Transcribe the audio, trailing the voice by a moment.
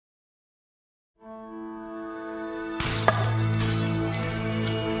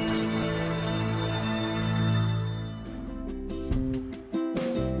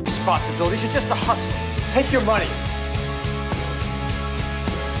responsibilities. You're just a hustler. Take your money.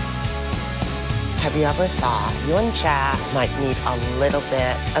 Have you ever thought you and Jack might need a little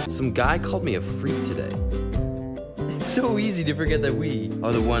bit of... Some guy called me a freak today. It's so easy to forget that we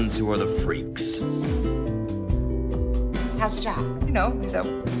are the ones who are the freaks. How's Jack? You know, he's out.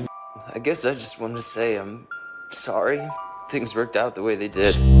 I guess I just wanted to say I'm sorry things worked out the way they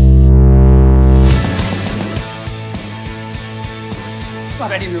did.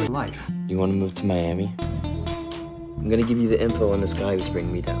 Not any real life. You want to move to Miami? I'm gonna give you the info on this guy who's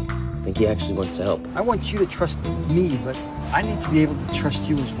bringing me down. I think he actually wants to help. I want you to trust me, but I need to be able to trust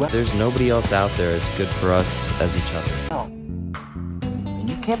you as well. There's nobody else out there as good for us as each other. No. And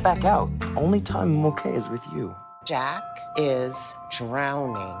you can't back out. Only time I'm okay is with you. Jack is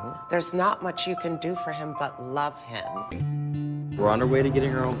drowning. There's not much you can do for him but love him. We're on our way to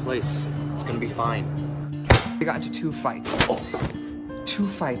getting our own place. It's gonna be fine. We got into 2 fights. 2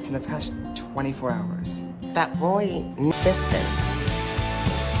 fights in the past 24 hours. That boy distance.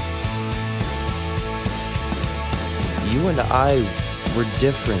 You and I were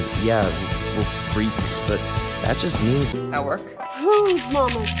different. Yeah, we're freaks, but that just means... At work? Who's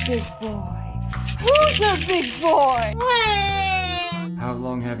Mama's big boy? Who's a big boy? How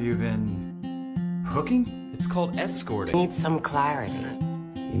long have you been hooking? It's called escorting. Need some clarity.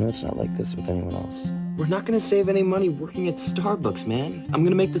 You know, it's not like this with anyone else. We're not gonna save any money working at Starbucks, man. I'm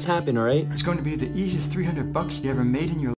gonna make this happen, all right? It's going to be the easiest $300 you ever made in your life.